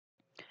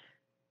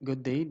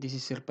Good day, this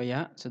is Sir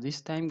Paya. So this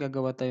time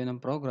gagawa tayo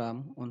ng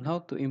program on how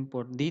to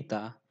import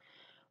data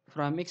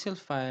from Excel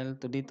file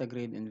to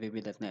DataGrid in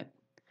VB.net.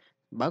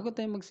 Bago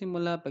tayo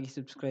magsimula,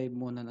 pag-subscribe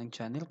muna ng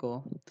channel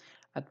ko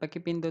at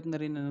pakipindot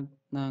na rin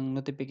ng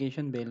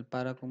notification bell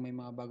para kung may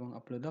mga bagong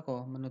upload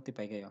ako,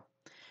 ma-notify kayo.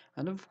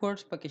 And of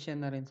course,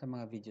 pakishare na rin sa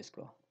mga videos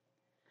ko.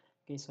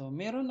 Okay, so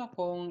meron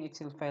akong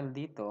Excel file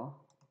dito.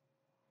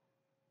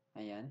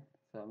 Ayan.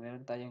 So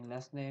meron tayong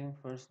last name,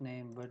 first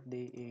name,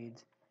 birthday,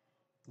 age,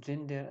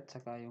 gender at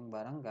saka yung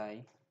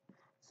barangay.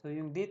 So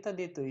yung data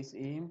dito is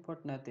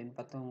i-import natin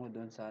patungo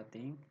doon sa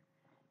ating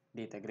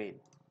data grid.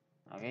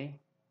 Okay?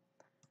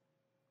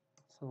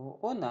 So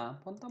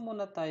una, punta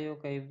muna tayo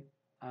kay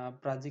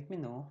project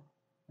menu,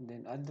 and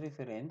then add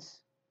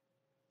reference.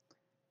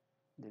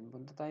 Then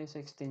punta tayo sa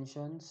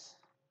extensions.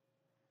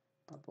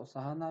 Tapos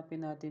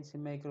hahanapin natin si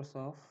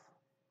Microsoft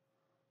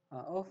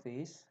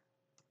Office.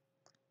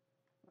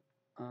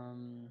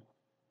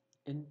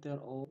 Enter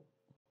o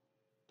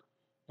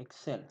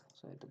Excel.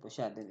 So ito po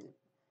siya. Then,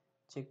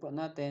 check po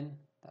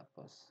natin.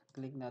 Tapos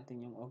click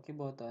natin yung OK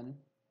button.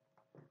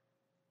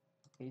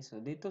 Okay, so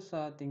dito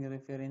sa ating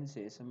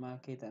references,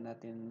 makita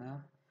natin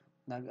na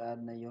nag-add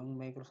na yung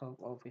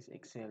Microsoft Office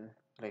Excel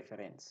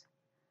reference.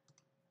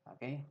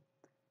 Okay?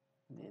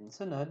 Then,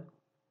 sunod,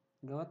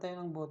 gawa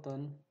tayo ng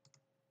button.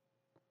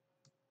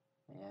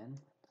 Ayan.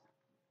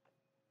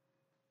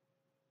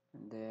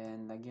 And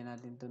then, lagyan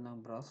natin ito ng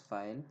browse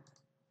file.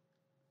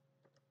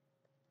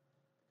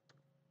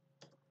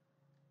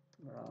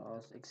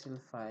 Browse Excel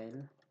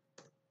file.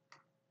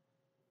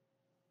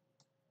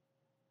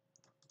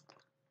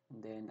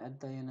 And then, add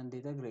tayo ng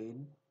data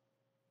grid.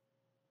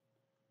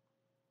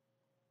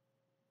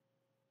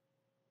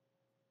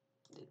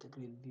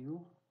 DataGridView.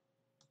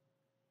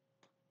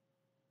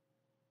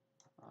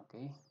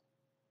 Okay.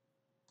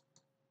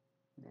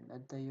 Then,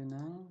 add tayo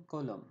ng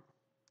column.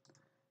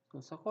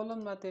 So, sa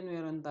column natin,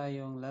 meron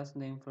tayong last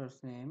name,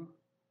 first name.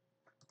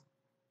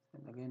 So,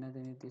 lagyan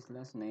natin it is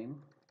last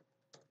name.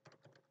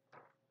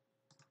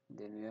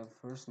 Then, we have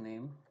first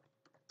name.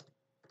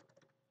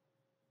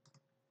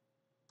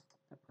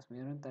 Tapos,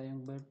 meron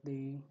tayong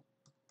birthday.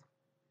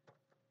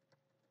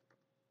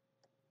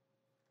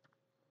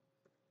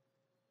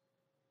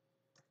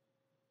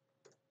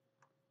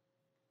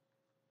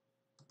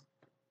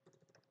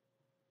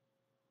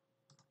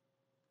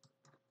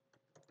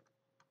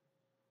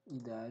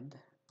 Edad.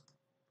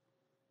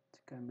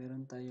 Saka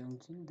meron tayong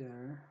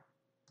gender.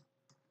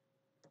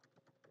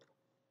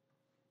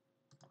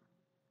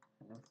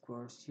 And of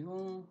course,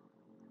 yung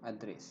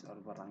address or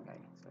barangay.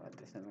 So,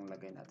 address na lang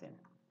lagay natin.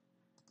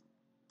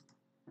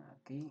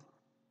 Okay.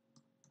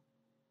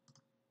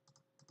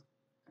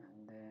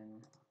 And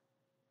then,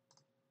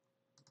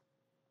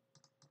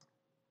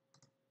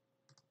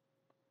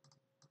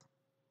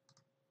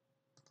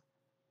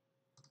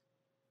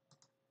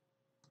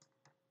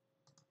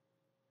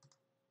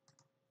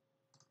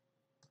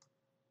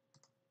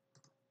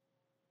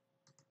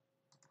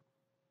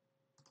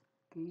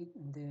 okay.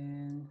 And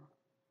then,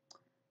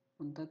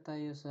 punta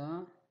tayo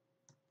sa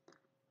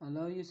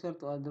allow user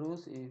to add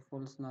rows,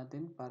 false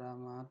natin para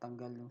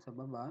matanggal yung sa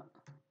baba.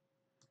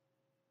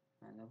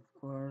 And of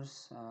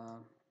course,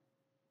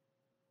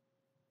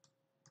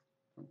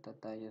 punta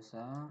tayo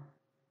sa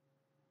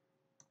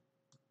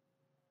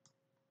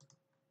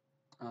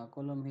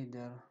column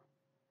header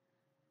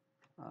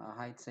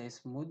height size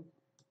mode.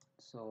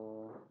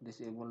 So,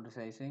 disable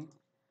resizing.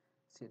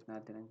 Set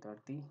natin ng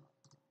 30.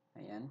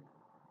 Ayan.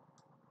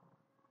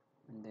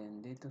 And then,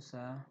 dito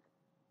sa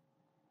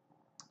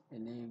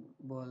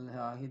enable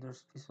header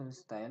visual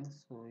style.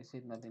 So,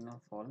 iset natin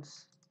ng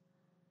false.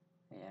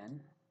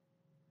 Ayan.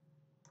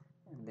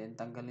 And then,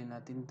 tanggalin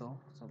natin to.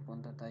 So,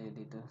 punta tayo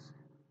dito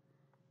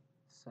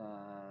sa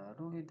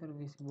row header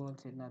visible.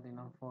 Set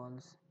natin ng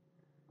false.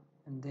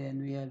 And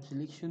then, we have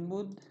selection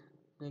mode.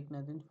 Select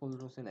natin full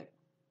row select.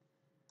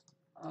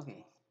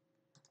 Okay.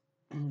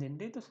 And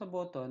then, dito sa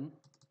button,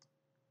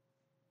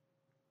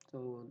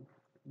 so,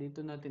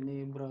 dito natin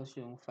i-browse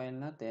yung file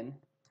natin.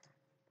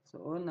 So,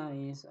 una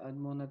is add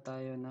muna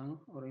tayo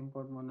or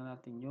import muna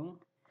natin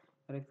yung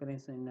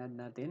reference na in-add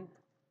natin.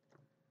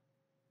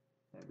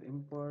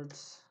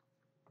 Imports,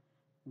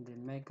 and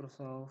then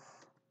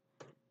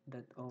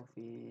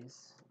Microsoft.office.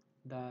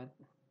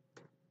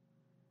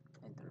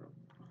 Enter.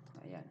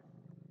 Ayan.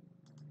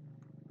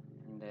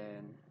 And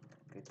then,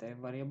 create tayo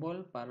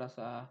variable para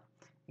sa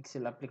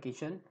Excel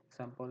application.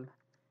 Example,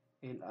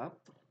 lapp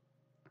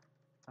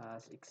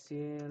as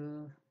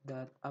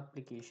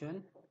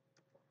excel.application.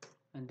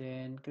 And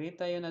then, create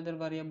tayo another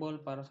variable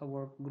para sa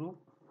work group.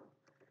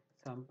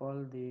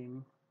 Example,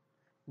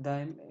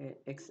 dime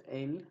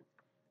XL.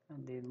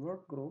 And then,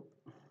 work group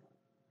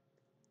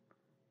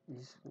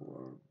is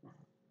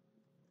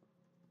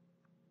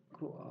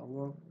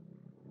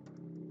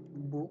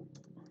workbook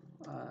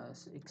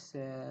as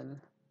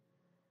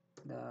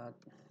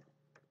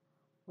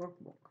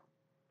excel.workbook.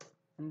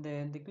 And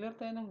then, declare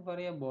tayo ng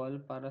variable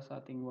para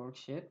sa ating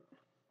worksheet.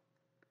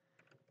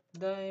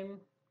 Dime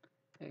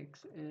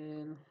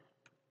XL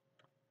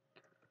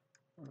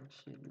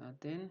worksheet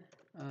natin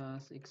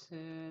as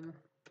Excel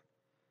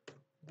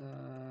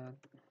dot,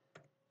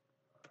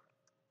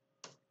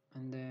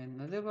 and then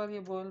another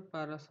variable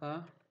para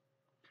sa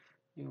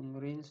yung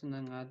range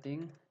ng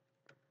ating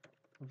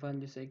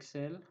value sa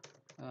Excel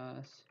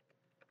as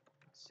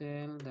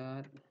Excel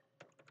dot,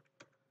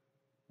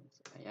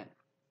 ayan,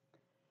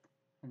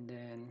 and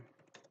then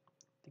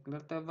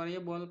declare tayo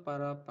variable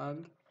para pag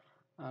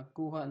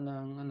kuha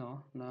ng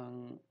ng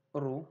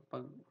row,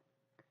 pag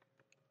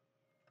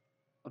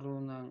row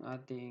ng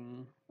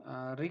ating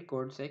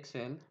record sa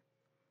Excel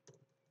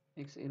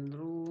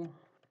row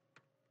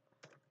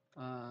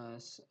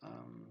as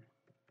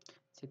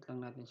set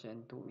lang natin siya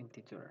into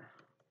integer.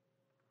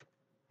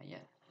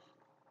 Ayan.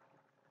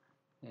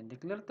 Then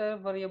declare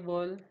tayo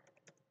variable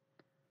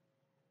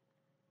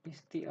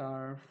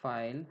str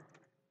file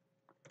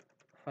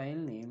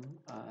name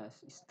as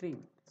string.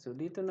 So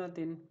dito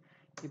natin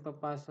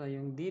ipapasa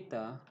yung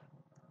data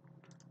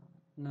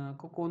na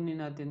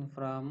kukunin natin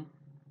from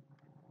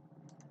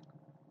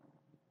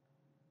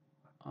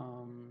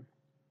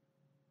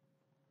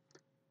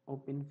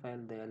open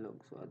file dialog.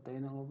 So add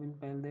tayo ng open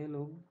file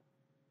dialog.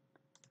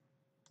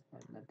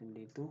 Add natin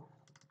dito.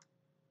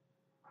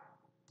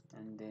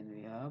 And then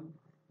we have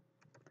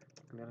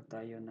declare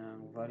tayo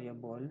ng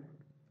variable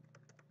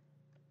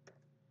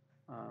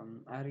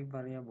array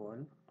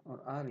variable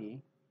or array.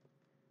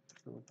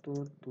 So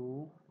 2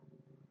 to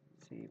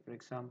say for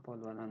example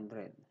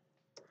 100.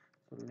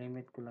 So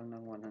limit ko lang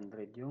ng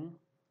 100 yung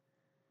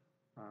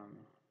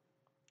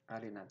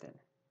array natin.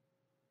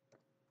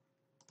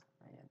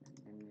 Ayan, and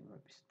then we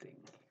have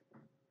string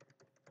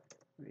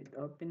with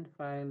open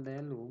file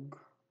dialog.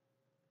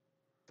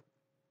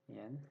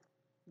 Ayan,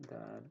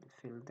 the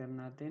filter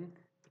natin.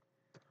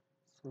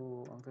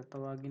 So ang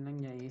tatawagin lang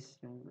niya is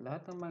yung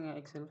lahat ng mga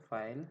Excel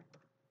file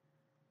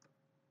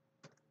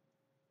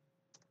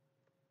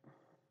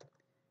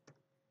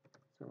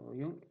so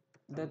yung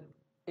that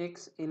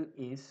XL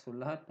is so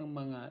lahat ng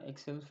mga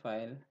Excel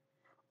file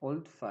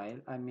old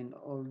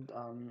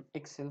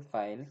Excel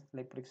file,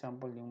 like for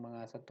example yung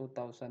mga sa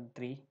 2003,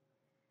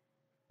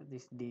 that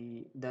is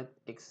the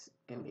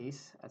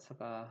 .xls, at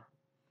saka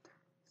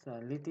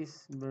sa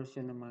latest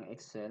version ng mga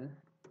Excel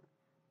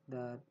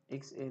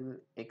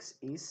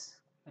 .xlx is,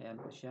 ayan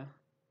po siya,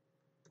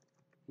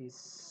 is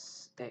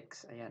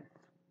x, ayan.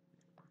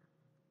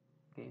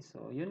 Okay,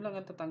 so yun lang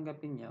ang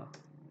tatanggapin niya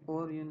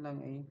or yun lang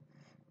ay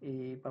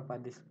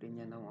ipapadisplay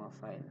niya ng mga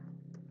file.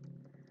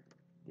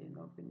 Then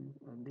open,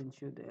 then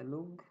show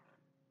dialog.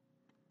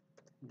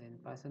 Then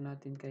pasa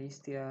natin kay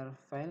str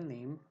file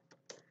name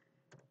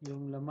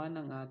yung laman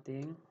ng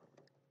ating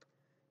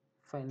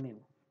file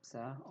name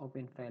sa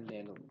open file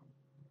dialog.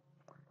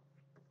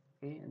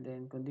 Okay, and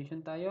then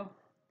condition tayo.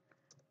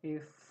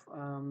 If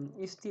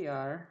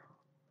str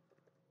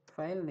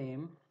file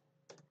name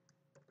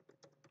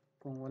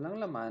kung walang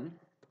laman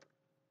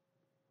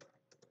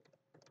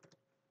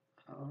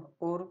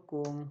or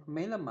kung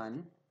may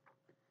laman,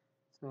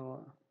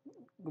 so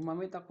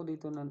gumamit ako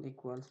dito ng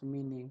equals,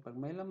 meaning pag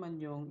may laman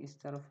yung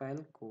str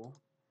file ko,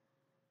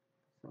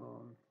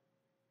 so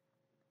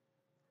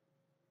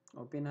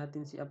open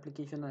natin si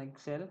application ng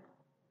Excel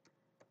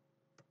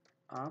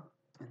app,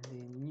 and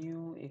then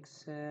new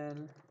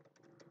Excel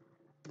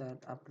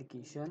dot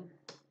application,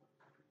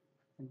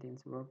 and then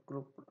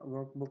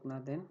workbook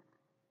natin,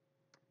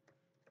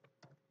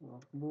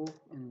 workbook,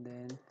 and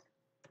then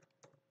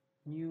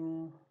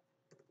new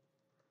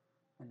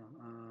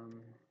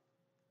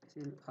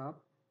Excel app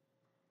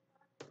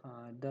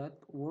dot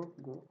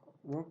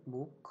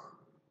workbook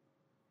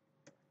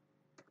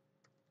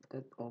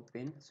dot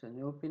open. So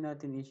ni-open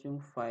natin is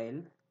yung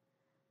file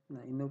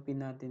na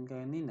inopen natin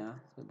kanina,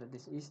 so that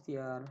is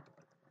str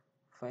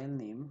file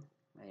name,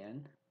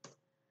 ayan.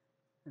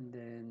 And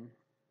then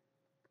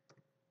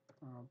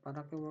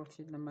para kay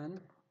worksheet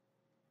naman,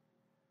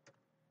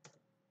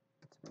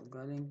 so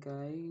galing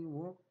kay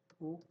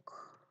workbook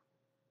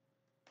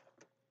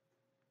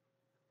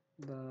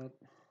dot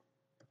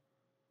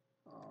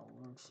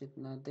worksheet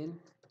natin.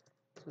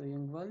 So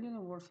yung value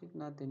ng worksheet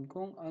natin,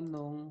 kung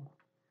anong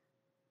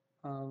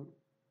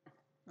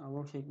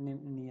worksheet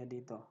name niya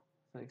dito.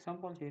 So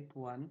example sheet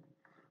 1.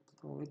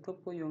 So ito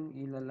po yung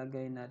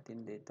ilalagay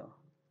natin dito.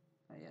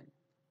 Ayan.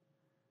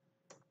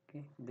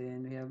 Okay,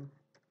 then we have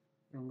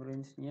yung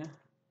range niya.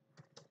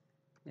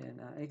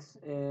 Then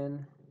XL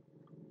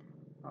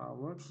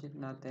worksheet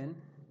natin,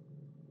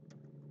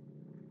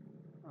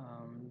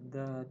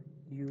 the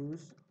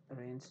use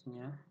range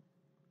niya.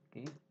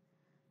 Okay,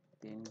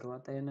 then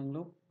gawa tayo ng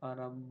loop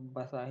para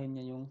basahin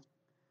niya yung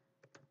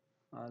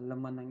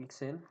laman ng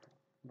Excel.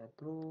 The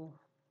true,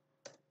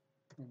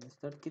 then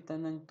start kita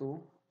ng 2.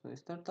 So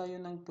start tayo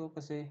ng 2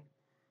 kasi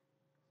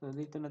so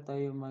dito na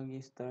tayo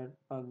mag-start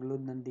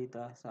pag-load ng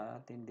data sa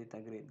ating data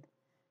grid.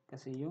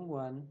 Kasi yung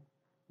 1,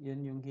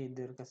 yun yung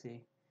header kasi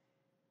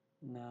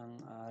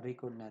ng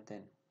record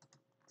natin.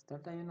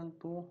 Start tayo ng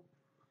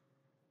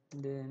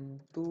 2, then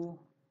 2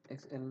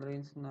 XL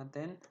range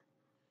natin,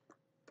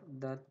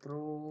 dot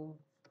row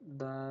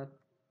dot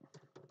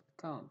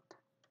count.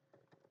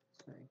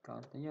 So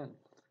i-count na yun.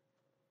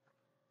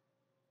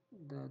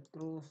 that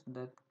rows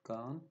that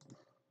count.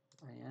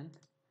 Ayan.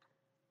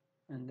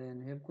 And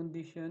then we have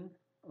condition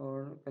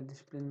or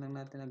ka-display lang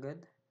natin agad.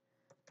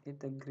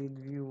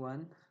 DataGridView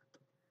 1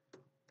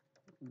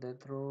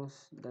 that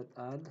rows that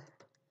add.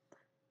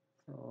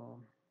 So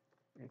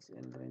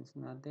XL range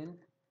natin.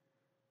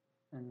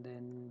 And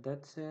then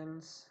that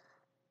cells.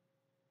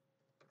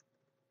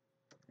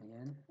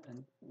 Ayan.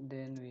 And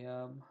then we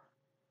have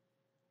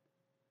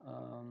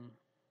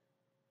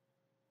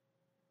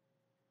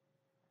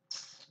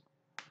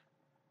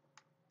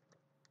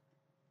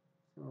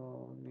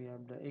so we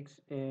have the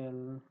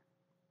XL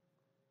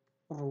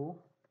row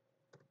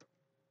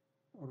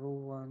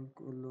 1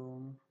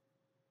 column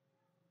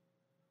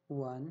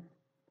 1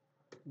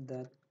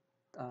 that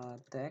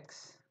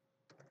text.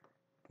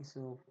 Okay,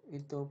 so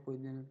ito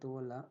pwede na ito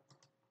wala,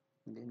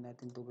 hindi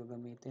natin ito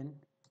gagamitin.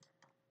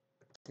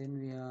 Then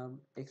we have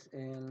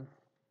XL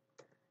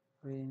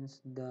range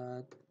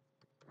dot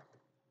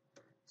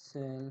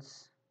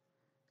cells,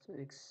 so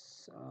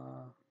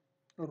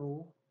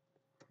row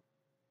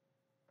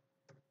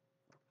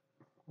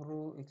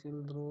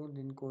XL row,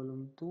 then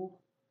column 2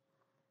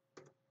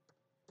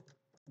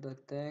 the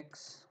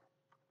text.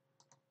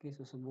 Okay,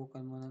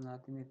 susubukan muna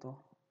natin ito,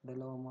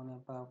 dalawa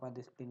muna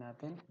pa-display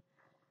natin.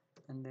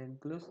 And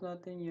then close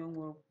natin yung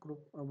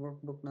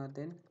workbook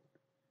natin,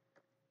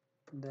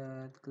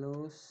 that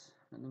close.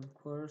 And of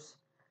course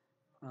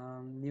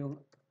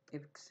yung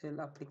Excel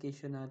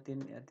application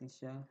natin, atin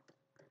siya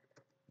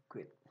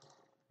quit.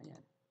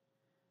 Ayan.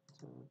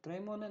 So try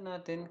muna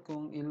natin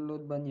kung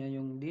i-load ba niya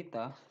yung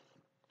data,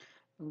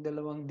 yung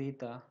dalawang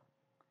data,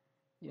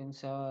 yung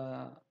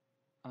sa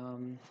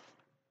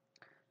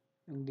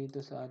yung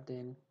dito sa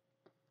atin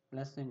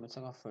last name at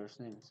saka first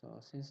name. So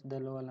since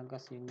dalawa lang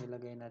kasi yung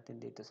nilagay natin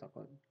dito sa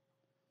code,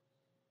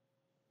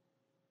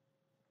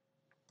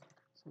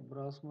 so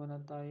browse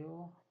muna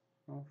tayo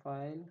ng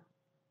file,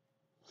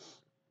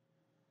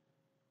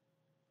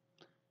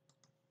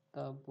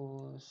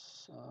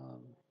 tapos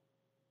saan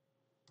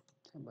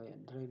ba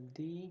yan, drive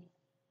D,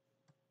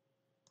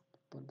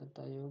 punta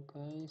tayo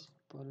kay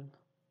simple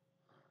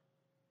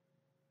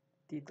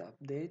data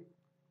update.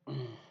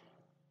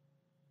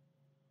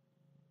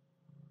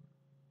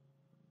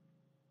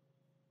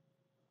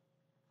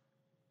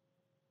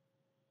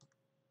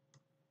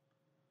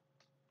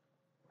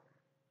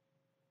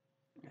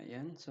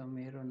 Ayan, so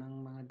meron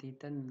ng mga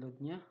data load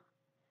niya.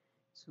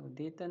 So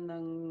data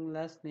ng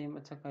last name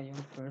at saka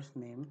yung first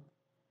name.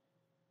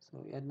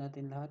 So i-add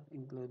natin lahat,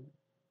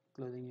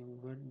 including yung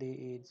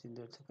birthday, age,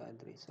 gender, at saka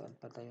address. So add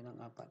pa tayo ng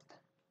 4.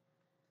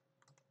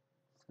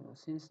 So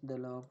since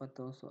dalawa pa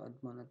to, so add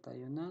muna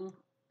tayo ng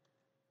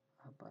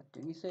 4.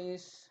 Yung isa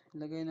is,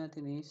 ilagay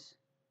natin is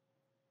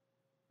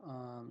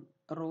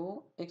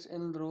row,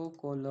 XL row,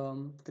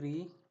 column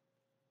 3,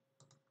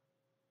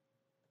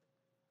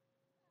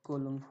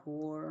 column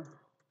 4,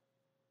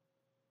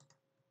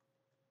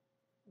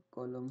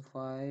 column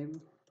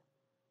 5,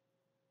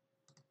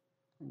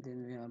 and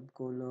then we have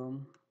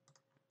column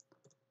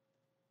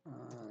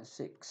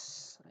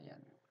 6.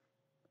 Ayan.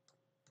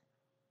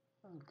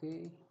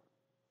 Okay.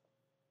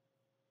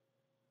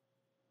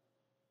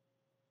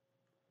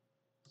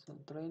 So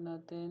try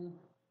natin.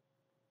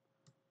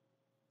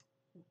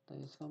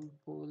 Tayo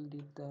sample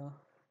data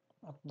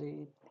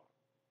update.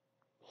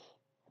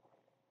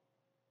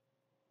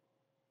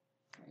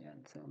 Ayan.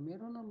 So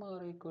meron na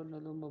mga record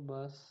na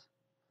lumabas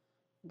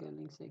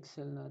galing sa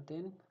Excel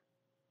natin.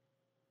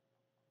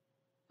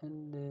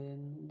 And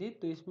then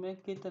dito is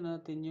makikita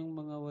natin yung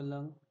mga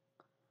walang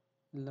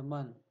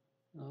laman,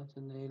 no? So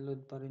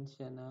nai-load pa rin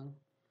siya ng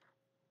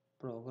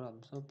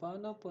program. So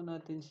paano po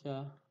natin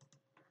siya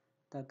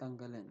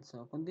tatanggalin?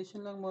 So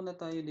condition lang muna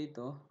tayo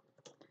dito.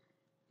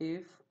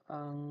 If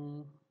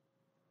ang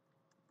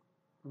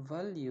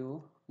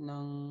value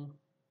ng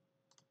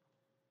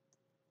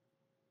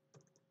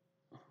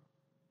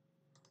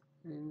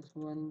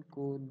range1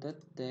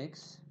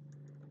 code.text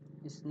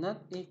is not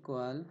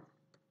equal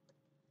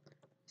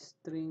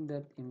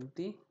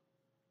string.empty,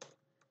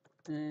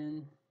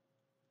 and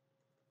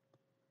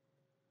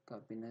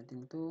copy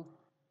natin to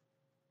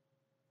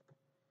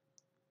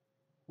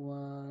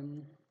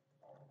 1,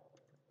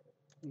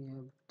 we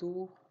have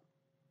 2,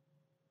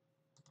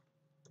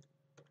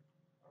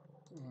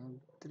 we have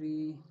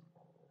 3,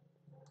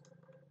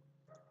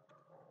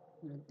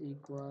 not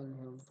equal,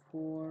 we have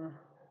 4,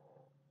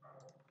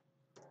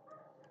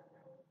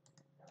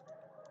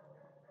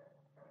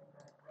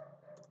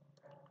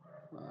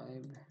 5,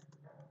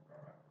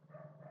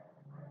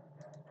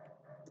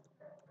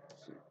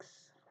 6.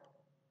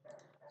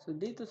 So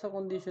dito sa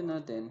condition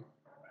natin,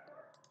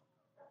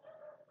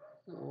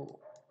 so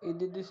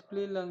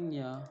i-display lang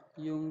niya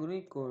yung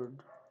record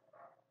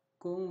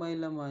kung may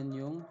laman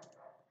yung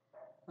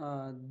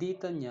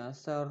data niya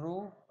sa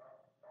row,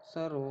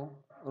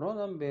 row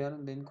number,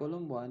 then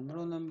column 1,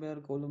 row number,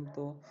 column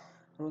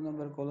 2, row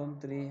number, column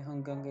 3,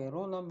 hanggang kay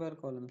row number,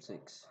 column 6.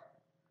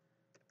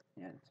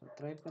 Yan. So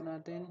try pa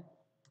natin.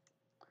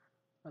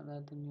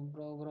 Yung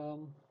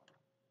program.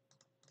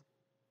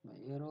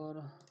 May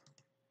error.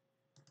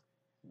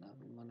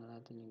 muna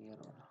natin yung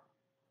error.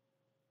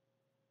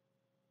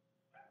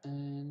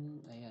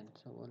 And, ayan.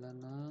 So, wala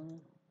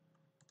nang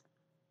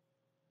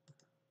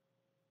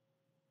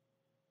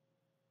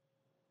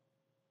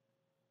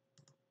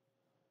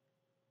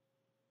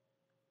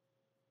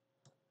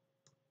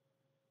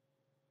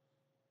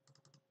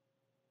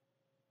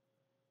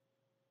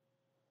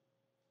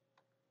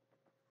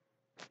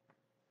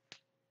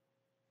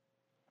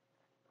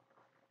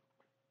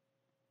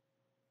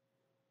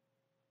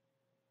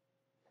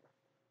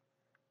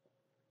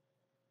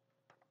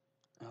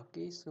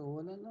okay. So,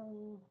 wala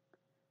nang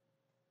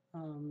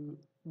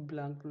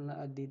blank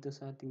na add dito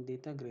sa ating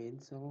data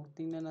grid. So,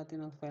 tingnan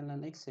natin ang file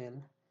ng Excel.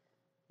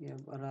 We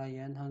have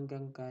Arayan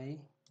hanggang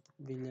kay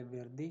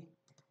Villaverde.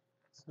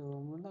 So,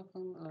 mula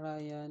kang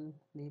Arayan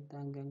dito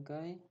hanggang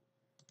kay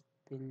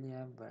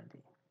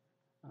Villaverde.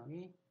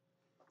 Okay.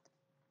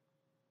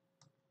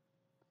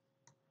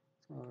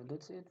 So,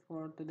 that's it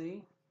for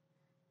today.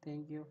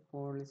 Thank you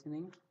for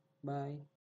listening. Bye.